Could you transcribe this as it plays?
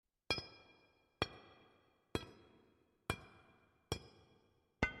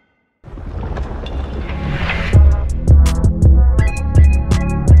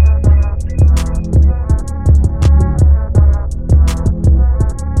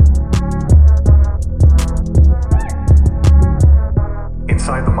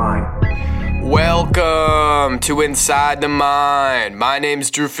Welcome to Inside the Mind. My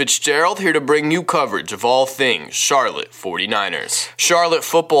name's Drew Fitzgerald, here to bring you coverage of all things Charlotte 49ers. Charlotte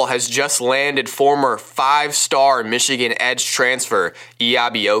football has just landed former 5-star Michigan edge transfer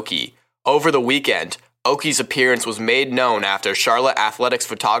Eyabi Okie. Over the weekend, Okie's appearance was made known after Charlotte Athletics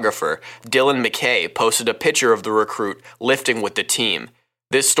photographer Dylan McKay posted a picture of the recruit lifting with the team.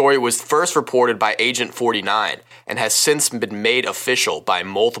 This story was first reported by Agent 49 and has since been made official by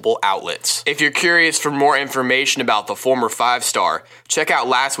multiple outlets. If you're curious for more information about the former 5-star, check out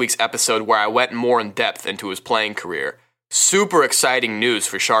last week's episode where I went more in depth into his playing career. Super exciting news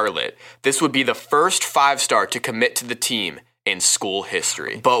for Charlotte. This would be the first 5-star to commit to the team in school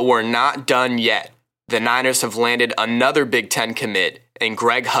history. But we're not done yet. The Niners have landed another Big Ten commit in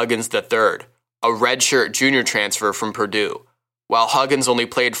Greg Huggins III, a redshirt junior transfer from Purdue. While Huggins only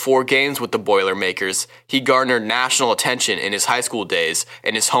played 4 games with the Boilermakers, he garnered national attention in his high school days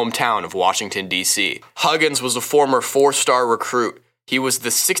in his hometown of Washington, D.C. Huggins was a former 4-star recruit. He was the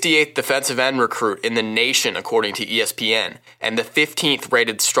 68th defensive end recruit in the nation according to ESPN, and the 15th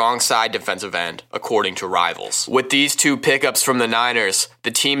rated strong side defensive end according to Rivals. With these 2 pickups from the Niners,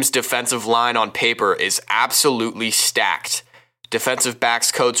 the team's defensive line on paper is absolutely stacked. Defensive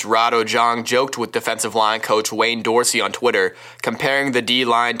backs coach Rod Ojong joked with defensive line coach Wayne Dorsey on Twitter, comparing the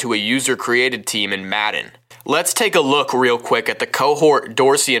D-line to a user-created team in Madden. Let's take a look real quick at the cohort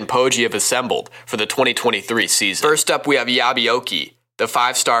Dorsey and Poggi have assembled for the 2023 season. First up, we have Eyabi Okie, the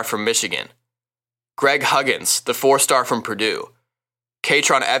 5-star from Michigan. Greg Huggins, the 4-star from Purdue.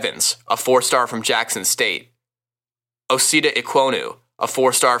 Katron Evans, a 4-star from Jackson State. Osita Ekwonu, a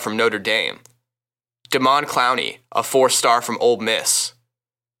 4-star from Notre Dame. Damon Clowney, a 4-star from Ole Miss.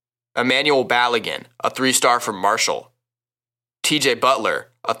 Emmanuel Balogun, a 3-star from Marshall. TJ Butler,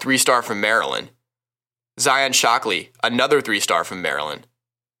 a 3-star from Maryland. Zion Shockley, another 3-star from Maryland.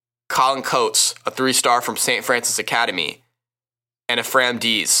 Colin Coates, a 3-star from St. Francis Academy. And Ephraim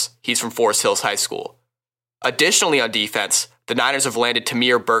Dees, he's from Forest Hills High School. Additionally on defense, the Niners have landed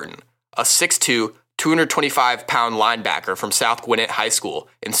Tamir Burton, a 6'2", 225-pound linebacker from South Gwinnett High School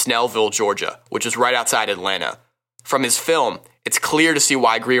in Snellville, Georgia, which is right outside Atlanta. From his film, it's clear to see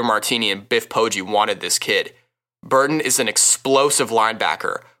why Greer Martini and Biff Poggi wanted this kid. Burton is an explosive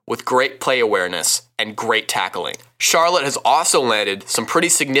linebacker with great play awareness and great tackling. Charlotte has also landed some pretty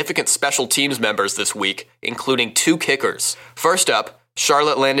significant special teams members this week, including 2 kickers. First up,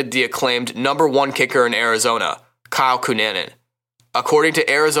 Charlotte landed the acclaimed number 1 kicker in Arizona, Kyle Cunanan. According to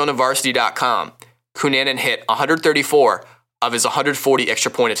ArizonaVarsity.com, Cunanan hit 134 of his 140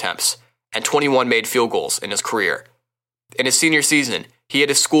 extra point attempts and 21 made field goals in his career. In his senior season, he had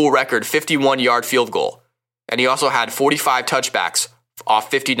a school record 51-yard field goal, and he also had 45 touchbacks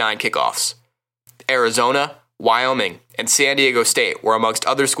off 59 kickoffs. Arizona, Wyoming, and San Diego State were amongst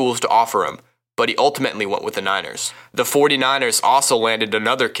other schools to offer him, but he ultimately went with the Niners. The 49ers also landed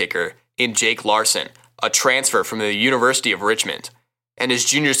another kicker in Jake Larson, a transfer from the University of Richmond. In his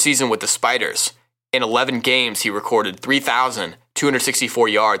junior season with the Spiders, in 11 games, he recorded 3,264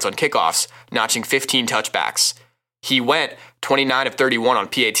 yards on kickoffs, notching 15 touchbacks. He went 29 of 31 on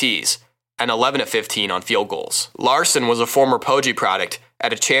PATs and 11 of 15 on field goals. Larson was a former Poggi product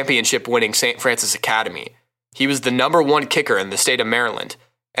at a championship-winning St. Francis Academy. He was the number 1 kicker in the state of Maryland,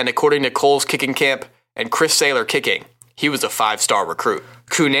 and according to Cole's Kicking Camp and Chris Saylor Kicking, he was a 5-star recruit.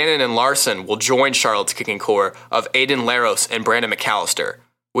 Cunanan and Larson will join Charlotte's kicking corps of Aiden Laros and Brandon McAllister.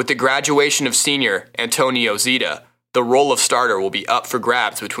 With the graduation of senior Antonio Zita, the role of starter will be up for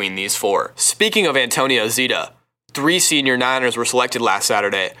grabs between these 4. Speaking of Antonio Zita, 3 senior Niners were selected last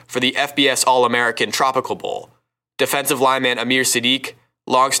Saturday for the FBS All-American Tropical Bowl. Defensive lineman Amir Sadiq,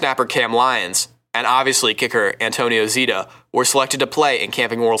 long snapper Cam Lyons, and obviously kicker Antonio Zita were selected to play in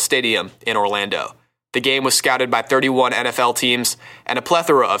Camping World Stadium in Orlando. The game was scouted by 31 NFL teams and a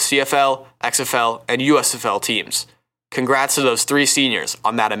plethora of CFL, XFL, and USFL teams. Congrats to those 3 seniors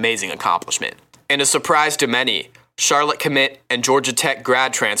on that amazing accomplishment. In a surprise to many, Charlotte commit and Georgia Tech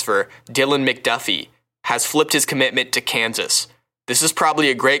grad transfer Dylan McDuffie has flipped his commitment to Kansas. This is probably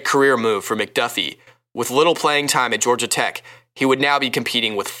a great career move for McDuffie. With little playing time at Georgia Tech, he would now be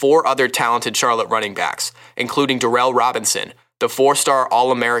competing with 4 other talented Charlotte running backs, including Darrell Robinson, the 4-star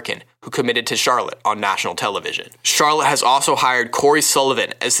All-American who committed to Charlotte on national television. Charlotte has also hired Corey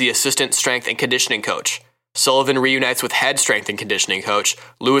Sullivan as the assistant strength and conditioning coach. Sullivan reunites with head strength and conditioning coach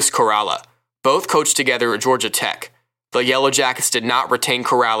Louis Corrala. Both coached together at Georgia Tech. The Yellow Jackets did not retain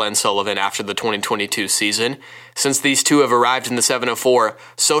Corrala and Sullivan after the 2022 season. Since these two have arrived in the 704,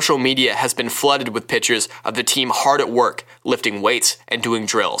 social media has been flooded with pictures of the team hard at work, lifting weights and doing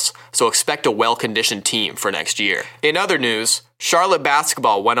drills, so expect a well-conditioned team for next year. In other news, Charlotte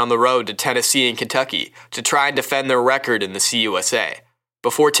basketball went on the road to Tennessee and Kentucky to try and defend their record in the CUSA.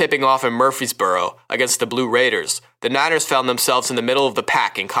 Before tipping off in Murfreesboro against the Blue Raiders, the Niners found themselves in the middle of the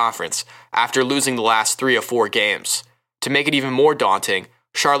pack in conference after losing the last 3 or 4 games. To make it even more daunting,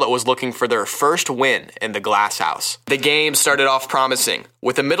 Charlotte was looking for their first win in the Glass House. The game started off promising,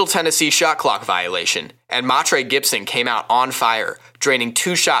 with a Middle Tennessee shot clock violation, and Matre Gibson came out on fire, draining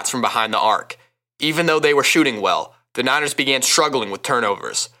 2 shots from behind the arc. Even though they were shooting well, the Niners began struggling with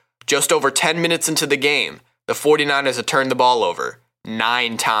turnovers. Just over 10 minutes into the game, the 49ers had turned the ball over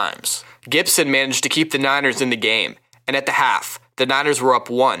 9 times. Gibson managed to keep the Niners in the game, and at the half, the Niners were up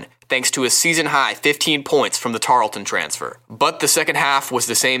 1, thanks to a season-high 15 points from the Tarleton transfer. But the second half was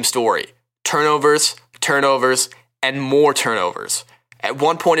the same story. Turnovers, and more turnovers. At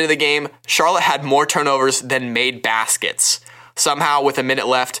one point in the game, Charlotte had more turnovers than made baskets. Somehow, with a minute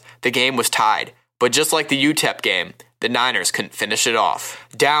left, the game was tied. But just like the UTEP game, the Niners couldn't finish it off.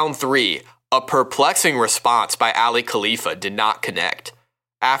 Down 3, a perplexing response by Ali Khalifa did not connect.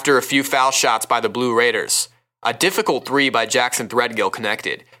 After a few foul shots by the Blue Raiders, a difficult 3 by Jackson Threadgill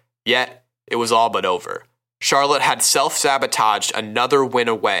connected. Yet, it was all but over. Charlotte had self-sabotaged another win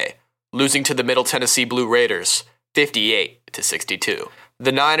away, losing to the Middle Tennessee Blue Raiders 58-62.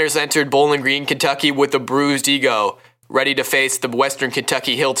 The Niners entered Bowling Green, Kentucky with a bruised ego, ready to face the Western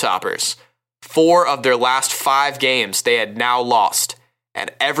Kentucky Hilltoppers. 4 of their last 5 games they had now lost,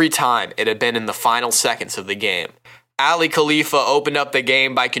 and every time it had been in the final seconds of the game. Ali Khalifa opened up the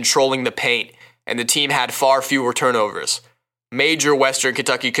game by controlling the paint, and the team had far fewer turnovers. Major Western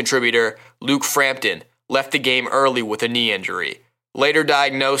Kentucky contributor Luke Frampton left the game early with a knee injury, later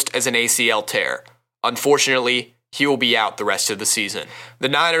diagnosed as an ACL tear. Unfortunately, he will be out the rest of the season. The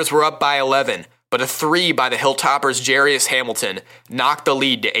Niners were up by 11, but a 3 by the Hilltoppers' Jarius Hamilton knocked the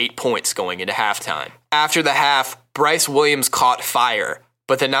lead to 8 points going into halftime. After the half, Bryce Williams caught fire,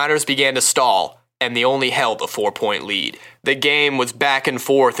 but the Niners began to stall, and they only held a 4-point lead. The game was back and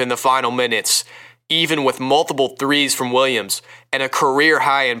forth in the final minutes. Even with multiple threes from Williams and a career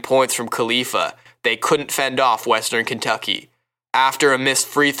high in points from Khalifa, they couldn't fend off Western Kentucky. After a missed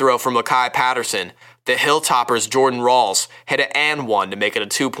free throw from Lakai Patterson, the Hilltoppers' Jordan Rawls hit an and one to make it a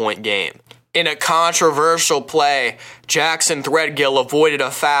 2-point game. In a controversial play, Jackson Threadgill avoided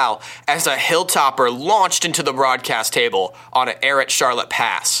a foul as a Hilltopper launched into the broadcast table on an errant Charlotte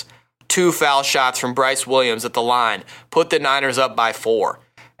pass. 2 foul shots from Bryce Williams at the line put the Niners up by 4.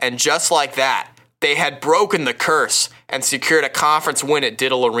 And just like that, they had broken the curse and secured a conference win at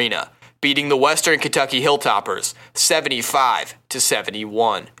Diddle Arena, beating the Western Kentucky Hilltoppers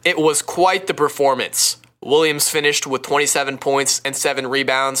 75-71. It was quite the performance. Williams finished with 27 points and 7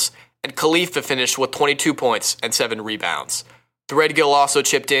 rebounds, and Khalifa finished with 22 points and 7 rebounds. Threadgill also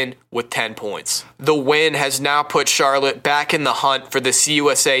chipped in with 10 points. The win has now put Charlotte back in the hunt for the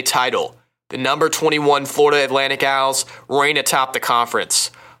CUSA title. The number 21 Florida Atlantic Owls reign atop the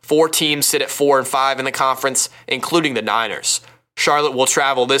conference. 4 teams sit at 4 and 5 in the conference, including the Niners. Charlotte will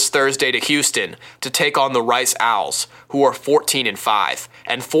travel this Thursday to Houston to take on the Rice Owls, who are 14 and 5,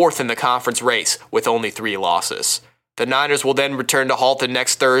 and 4th in the conference race with only 3 losses. The Niners will then return to Halton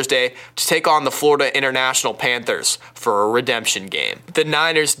next Thursday to take on the Florida International Panthers for a redemption game. The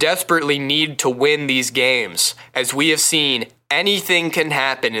Niners desperately need to win these games. As we have seen, anything can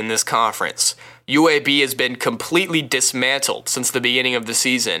happen in this conference. UAB has been completely dismantled since the beginning of the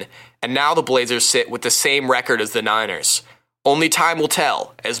season, and now the Blazers sit with the same record as the Niners. Only time will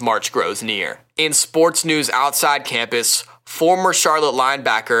tell as March grows near. In sports news outside campus, former Charlotte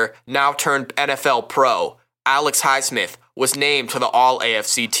linebacker, now turned NFL pro, Alex Highsmith was named to the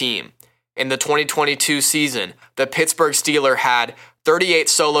All-AFC team. In the 2022 season, the Pittsburgh Steelers had 38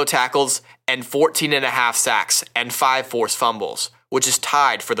 solo tackles and 14.5 sacks and 5 forced fumbles, which is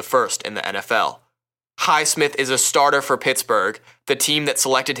tied for the first in the NFL. Highsmith is a starter for Pittsburgh, the team that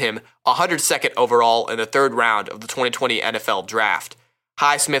selected him 102nd overall in the 3rd round of the 2020 NFL Draft.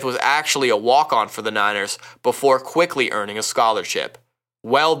 Highsmith was actually a walk-on for the Niners before quickly earning a scholarship.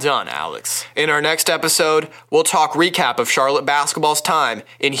 Well done, Alex. In our next episode, we'll talk recap of Charlotte basketball's time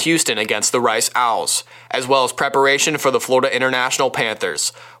in Houston against the Rice Owls, as well as preparation for the Florida International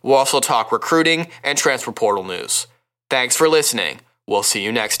Panthers. We'll also talk recruiting and transfer portal news. Thanks for listening. We'll see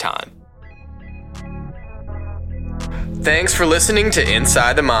you next time. Thanks for listening to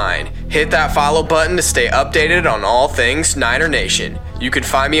Inside the Mind. Hit that follow button to stay updated on all things Niner Nation. You can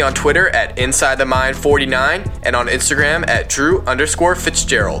find me on Twitter at InsideTheMind49 and on Instagram at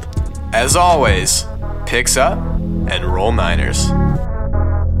Drew_Fitzgerald. As always, picks up and roll Niners.